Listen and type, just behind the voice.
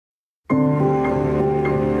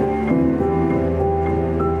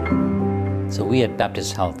We at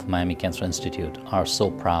Baptist Health Miami Cancer Institute are so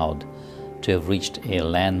proud to have reached a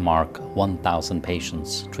landmark 1,000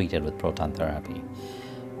 patients treated with proton therapy.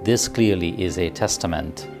 This clearly is a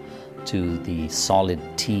testament to the solid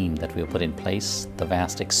team that we have put in place, the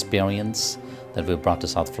vast experience that we've brought to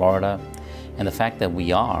South Florida, and the fact that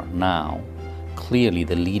we are now clearly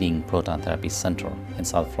the leading proton therapy center in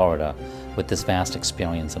South Florida with this vast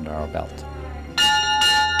experience under our belt.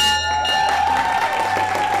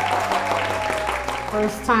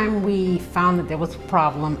 First time we found that there was a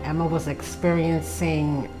problem, Emma was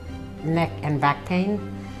experiencing neck and back pain.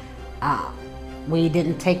 We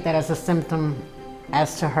didn't take that as a symptom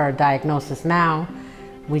as to her diagnosis now.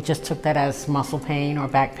 We just took that as muscle pain or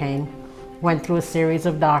back pain. Went through a series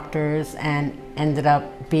of doctors and ended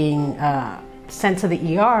up being sent to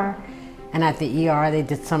the ER. And at the ER, they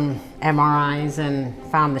did some MRIs and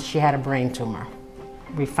found that she had a brain tumor.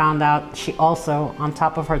 We found out she also, on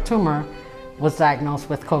top of her tumor, was diagnosed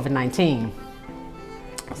with COVID-19.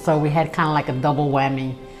 So we had kind of like a double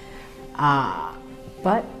whammy.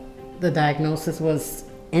 But the diagnosis was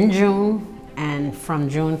in June, and from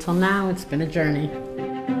June till now, it's been a journey.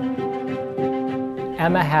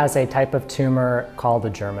 Emma has a type of tumor called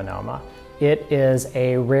a germinoma. It is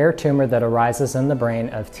a rare tumor that arises in the brain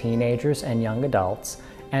of teenagers and young adults,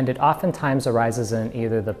 and it oftentimes arises in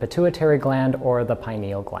either the pituitary gland or the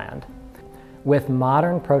pineal gland. With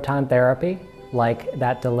modern proton therapy, like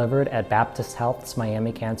that delivered at Baptist Health's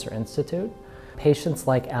Miami Cancer Institute, patients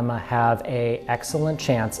like Emma have an excellent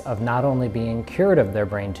chance of not only being cured of their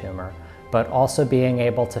brain tumor, but also being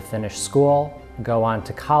able to finish school, go on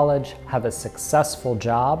to college, have a successful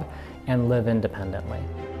job, and live independently.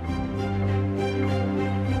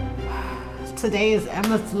 Today is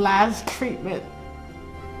Emma's last treatment,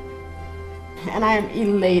 and I am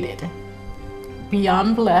elated,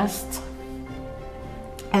 beyond blessed,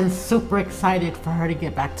 and super excited for her to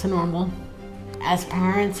get back to normal. As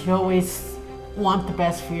parents, you always want the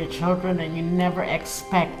best for your children, and you never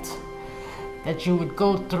expect that you would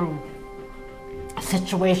go through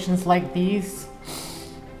situations like these.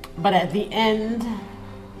 But at the end,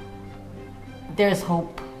 there's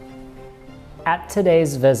hope. At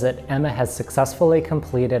today's visit, Emma has successfully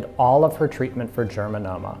completed all of her treatment for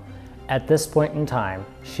germinoma. At this point in time,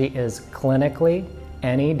 she is clinically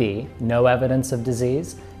NED, no evidence of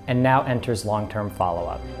disease, and now enters long-term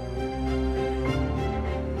follow-up.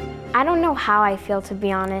 I don't know how I feel, to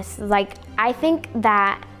be honest. I think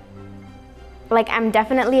that, I'm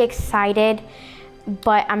definitely excited,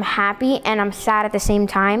 but I'm happy and I'm sad at the same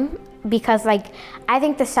time, because I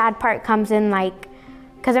think the sad part comes in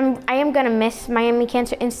because I am gonna miss Miami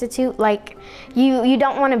Cancer Institute. You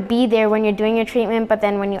don't want to be there when you're doing your treatment, but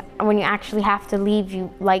then when you actually have to leave, you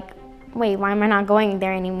wait, why am I not going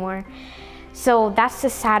there anymore? So that's the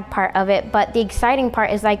sad part of it. But the exciting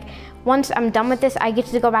part is once I'm done with this, I get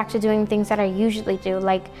to go back to doing things that I usually do,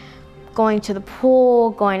 like going to the pool,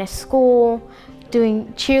 going to school,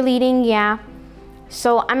 doing cheerleading, yeah.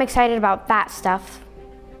 So I'm excited about that stuff.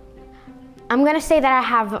 I'm gonna say that I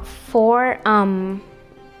have 4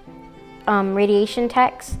 radiation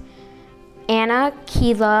techs: Anna,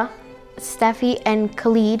 Keela, Steffi, and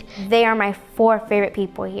Khalid. They are my 4 favorite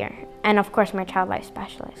people here. And of course, my child life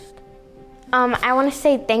specialist. I want to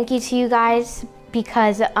say thank you to you guys,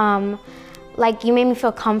 because you made me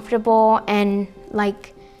feel comfortable, and you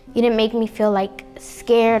didn't make me feel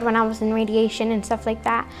scared when I was in radiation and stuff like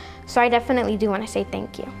that. So I definitely do want to say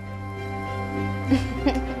thank you.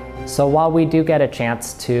 So while we do get a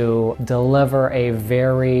chance to deliver a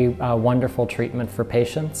very wonderful treatment for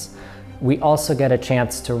patients, we also get a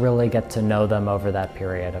chance to really get to know them over that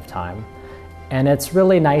period of time. And it's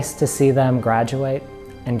really nice to see them graduate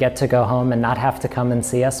and get to go home and not have to come and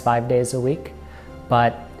see us 5 days a week.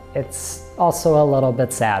 But it's also a little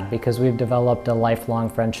bit sad, because we've developed a lifelong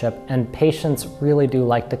friendship, and patients really do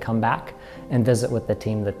like to come back and visit with the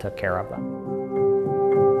team that took care of them.